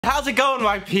How's it going,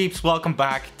 my peeps? Welcome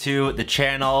back to the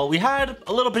channel. We had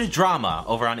a little bit of drama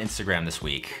over on Instagram this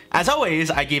week. As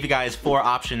always, I gave you guys 4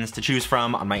 options to choose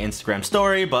from on my Instagram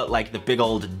story, but like the big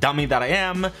old dummy that I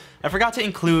am, I forgot to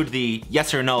include the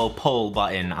yes or no poll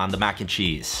button on the mac and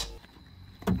cheese.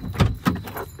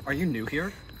 Are you new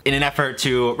here? In an effort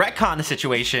to retcon the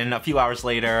situation, a few hours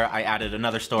later, I added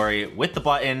another story with the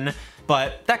button,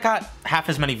 but that got half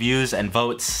as many views and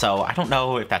votes, so I don't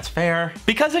know if that's fair.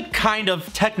 Because it kind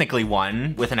of technically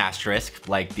won with an asterisk,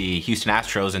 like the Houston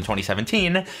Astros in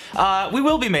 2017, we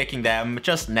will be making them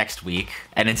just next week.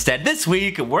 And instead this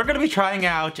week, we're gonna be trying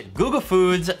out Guga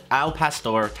Foods Al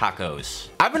Pastor tacos.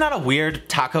 I've been on a weird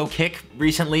taco kick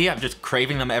recently. I'm just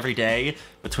craving them every day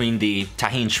between the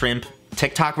tahini shrimp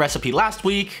TikTok recipe last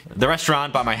week, the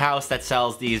restaurant by my house that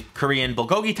sells these Korean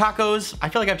bulgogi tacos. I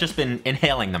feel like I've just been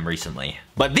inhaling them recently.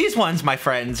 But these ones, my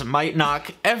friends, might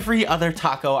knock every other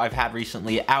taco I've had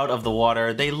recently out of the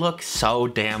water. They look so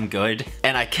damn good,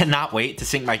 and I cannot wait to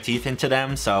sink my teeth into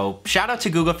them. So shout out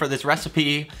to Guga for this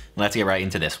recipe. Let's get right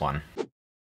into this one.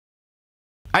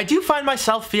 I do find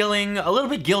myself feeling a little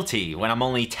bit guilty when I'm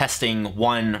only testing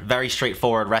one very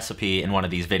straightforward recipe in one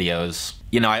of these videos.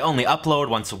 You know, I only upload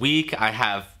once a week. I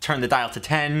have turned the dial to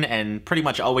 10 and pretty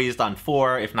much always done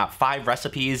 4, if not 5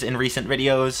 recipes in recent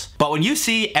videos. But when you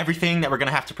see everything that we're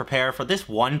gonna have to prepare for this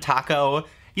one taco,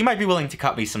 you might be willing to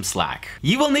cut me some slack.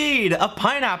 You will need a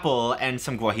pineapple and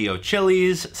some guajillo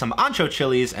chilies, some ancho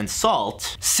chilies and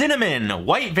salt, cinnamon,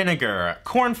 white vinegar,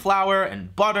 corn flour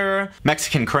and butter,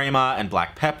 Mexican crema and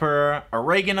black pepper,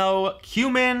 oregano,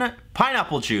 cumin,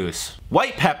 pineapple juice,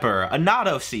 white pepper,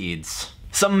 annatto seeds,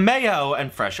 some mayo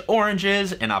and fresh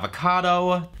oranges, an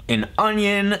avocado, an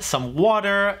onion, some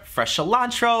water, fresh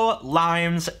cilantro,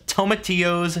 limes,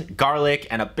 tomatillos, garlic,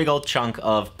 and a big old chunk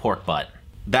of pork butt.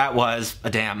 That was a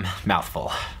damn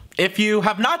mouthful. If you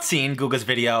have not seen Guga's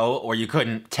video, or you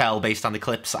couldn't tell based on the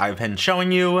clips I've been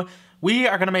showing you, we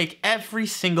are gonna make every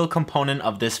single component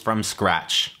of this from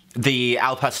scratch. The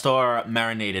al pastor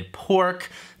marinated pork,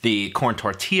 the corn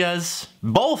tortillas,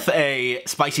 both a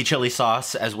spicy chili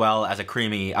sauce as well as a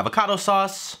creamy avocado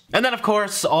sauce, and then of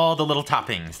course all the little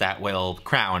toppings that will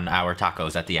crown our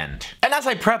tacos at the end. And as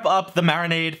I prep up the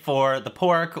marinade for the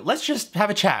pork, let's just have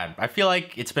a chat. I feel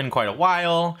like it's been quite a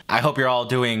while. I hope you're all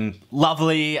doing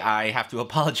lovely. I have to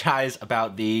apologize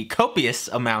about the copious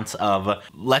amounts of,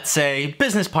 let's say,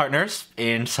 business partners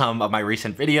in some of my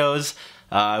recent videos.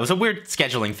 It was a weird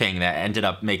scheduling thing that ended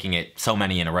up making it so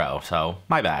many in a row, so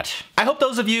my bad. I hope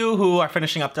those of you who are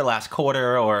finishing up their last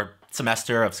quarter or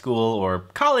semester of school or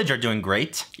college are doing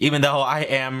great, even though I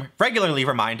am regularly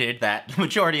reminded that the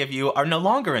majority of you are no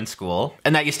longer in school,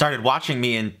 and that you started watching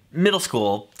me in middle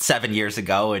school 7 years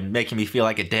ago and making me feel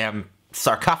like a damn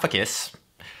sarcophagus.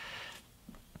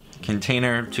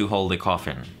 Container to hold a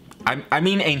coffin. I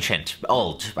mean ancient.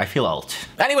 Old. I feel old.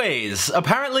 Anyways,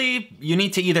 apparently you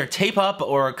need to either tape up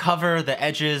or cover the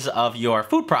edges of your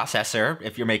food processor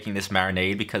if you're making this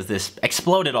marinade, because this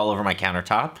exploded all over my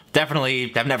countertop. Definitely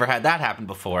have never had that happen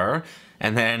before.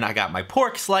 And then I got my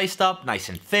pork sliced up nice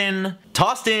and thin,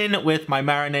 tossed in with my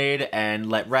marinade,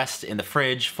 and let rest in the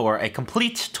fridge for a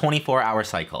complete 24-hour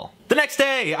cycle. The next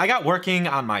day, I got working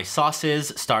on my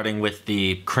sauces, starting with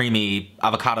the creamy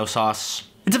avocado sauce.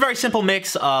 It's a very simple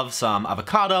mix of some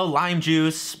avocado, lime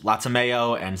juice, lots of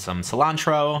mayo, and some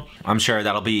cilantro. I'm sure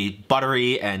that'll be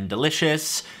buttery and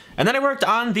delicious. And then I worked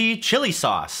on the chili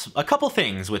sauce. A couple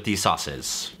things with these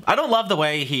sauces. I don't love the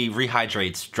way he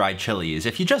rehydrates dried chilies.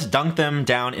 If you just dunk them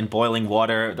down in boiling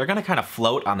water, they're gonna kind of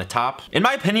float on the top. In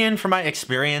my opinion, from my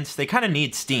experience, they kind of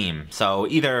need steam. So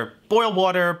either boil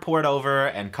water, pour it over,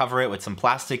 and cover it with some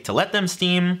plastic to let them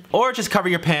steam, or just cover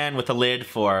your pan with a lid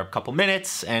for a couple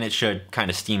minutes, and it should kind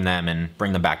of steam them and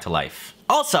bring them back to life.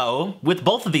 Also, with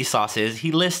both of these sauces,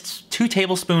 he lists 2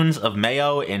 tablespoons of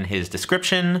mayo in his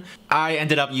description. I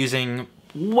ended up using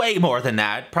way more than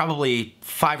that, probably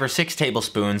 5 or 6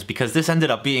 tablespoons, because this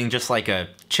ended up being just like a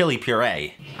chili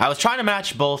puree. I was trying to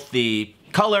match both the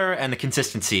color and the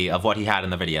consistency of what he had in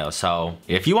the video, so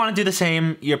if you want to do the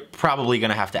same, you're probably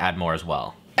gonna have to add more as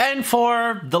well. And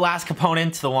for the last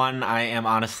component, the one I am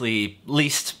honestly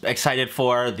least excited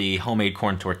for, the homemade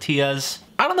corn tortillas.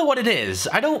 I don't know what it is.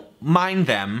 I don't mind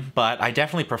them, but I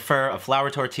definitely prefer a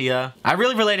flour tortilla. I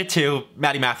really related to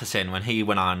Matty Matheson when he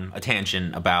went on a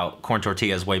tangent about corn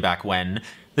tortillas way back when.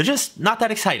 They're just not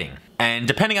that exciting. And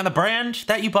depending on the brand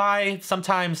that you buy,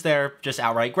 sometimes they're just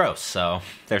outright gross, so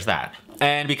there's that.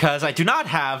 And because I do not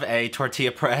have a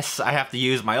tortilla press, I have to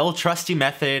use my old trusty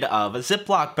method of a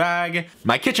Ziploc bag,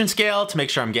 my kitchen scale to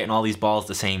make sure I'm getting all these balls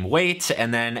the same weight,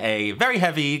 and then a very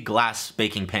heavy glass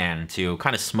baking pan to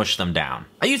kind of smush them down.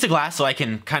 I use the glass so I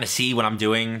can kind of see what I'm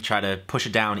doing, try to push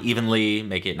it down evenly,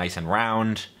 make it nice and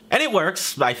round. And it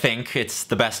works, I think. It's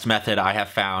the best method I have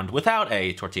found without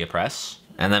a tortilla press.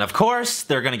 And then of course,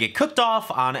 they're gonna get cooked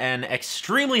off on an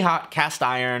extremely hot cast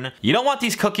iron. You don't want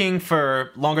these cooking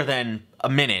for longer than a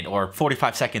minute or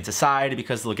 45 seconds aside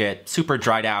because they'll get super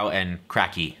dried out and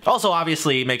cracky. Also,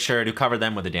 obviously, make sure to cover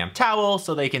them with a damp towel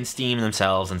so they can steam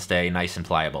themselves and stay nice and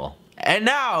pliable. And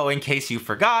now, in case you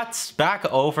forgot, back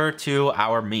over to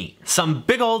our meat. Some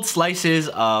big old slices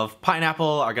of pineapple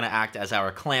are gonna act as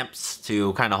our clamps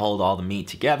to kind of hold all the meat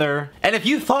together. And if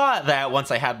you thought that once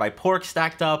I had my pork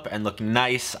stacked up and looking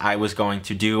nice, I was going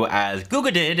to do as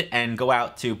Guga did and go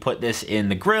out to put this in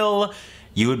the grill,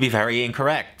 you would be very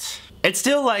incorrect. It's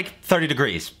still like 30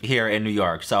 degrees here in New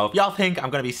York, so if y'all think I'm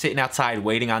gonna be sitting outside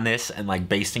waiting on this and like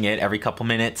basting it every couple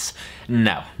minutes,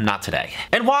 no, not today.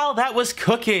 And while that was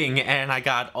cooking and I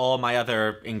got all my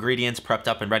other ingredients prepped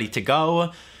up and ready to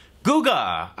go,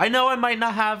 Guga! I know I might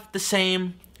not have the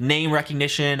same name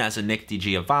recognition as a Nick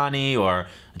DiGiovanni or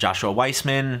Joshua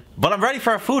Weissman, but I'm ready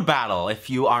for a food battle if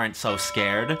you aren't so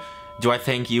scared. Do I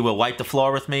think you will wipe the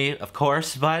floor with me? Of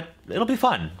course, but it'll be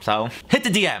fun. So hit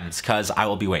the DMs, cause I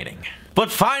will be waiting.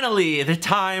 But finally, the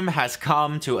time has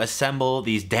come to assemble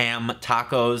these damn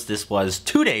tacos. This was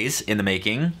 2 days in the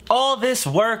making. All this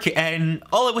work and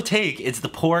all it would take is the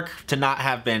pork to not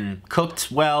have been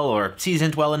cooked well or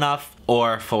seasoned well enough,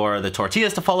 or for the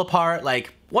tortillas to fall apart.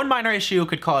 Like, one minor issue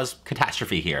could cause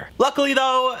catastrophe here. Luckily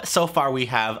though, so far we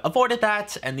have avoided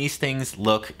that, and these things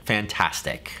look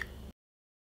fantastic.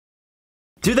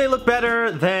 Do they look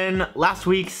better than last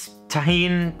week's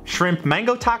tahini shrimp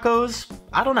mango tacos?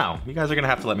 I don't know. You guys are gonna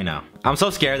have to let me know. I'm so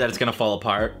scared that it's gonna fall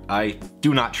apart. I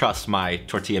do not trust my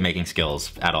tortilla making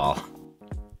skills at all.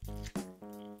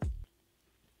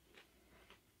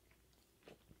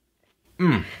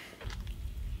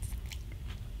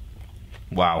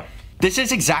 Wow. This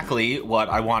is exactly what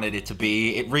I wanted it to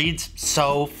be. It reads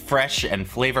so fresh and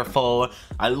flavorful.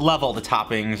 I love all the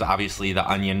toppings, obviously the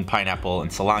onion, pineapple,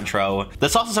 and cilantro. The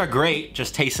sauces are great,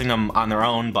 just tasting them on their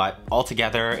own, but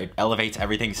altogether it elevates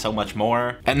everything so much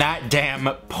more. And that damn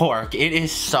pork, it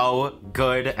is so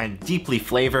good and deeply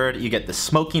flavored. You get the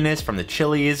smokiness from the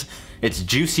chilies. It's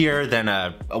juicier than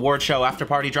a award show after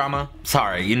party drama.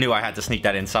 Sorry, you knew I had to sneak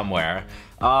that in somewhere.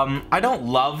 I don't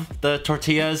love the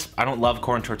tortillas. I don't love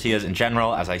corn tortillas in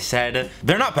general, as I said.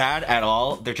 They're not bad at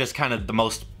all. They're just kind of the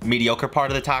most mediocre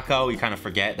part of the taco. You kind of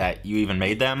forget that you even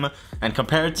made them. And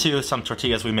compared to some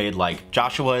tortillas we made like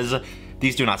Joshua's,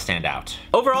 these do not stand out.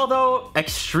 Overall though,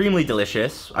 extremely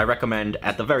delicious. I recommend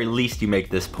at the very least you make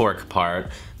this pork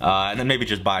part, and then maybe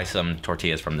just buy some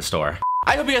tortillas from the store.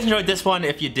 I hope you guys enjoyed this one.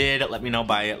 If you did, let me know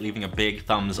by leaving a big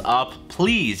thumbs up.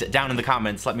 Please, down in the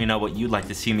comments, let me know what you'd like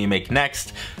to see me make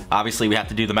next. Obviously, we have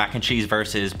to do the mac and cheese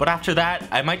versus, but after that,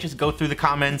 I might just go through the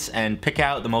comments and pick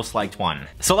out the most liked one.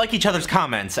 So like each other's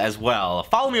comments as well.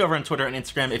 Follow me over on Twitter and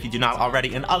Instagram if you do not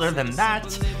already. And other than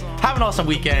that, have an awesome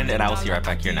weekend, and I will see you right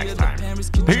back here next time.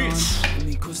 Peace!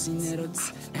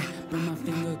 Bring my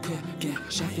finger cooking,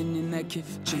 chefing in that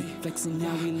kitchen, flexing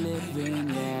how we living,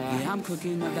 yeah. I'm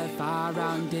cooking up that fire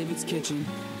out in David's kitchen.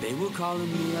 They were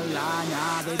calling me a lie,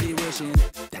 nah, they be wishing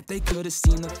that they could have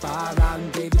seen the fire out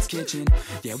in David's kitchen.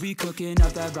 Yeah, we cooking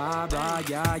up that rah,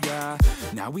 yeah, yeah.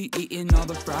 Now we eating all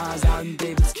the fries out in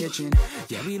David's kitchen.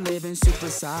 Yeah, we living super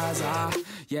size,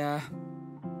 yeah.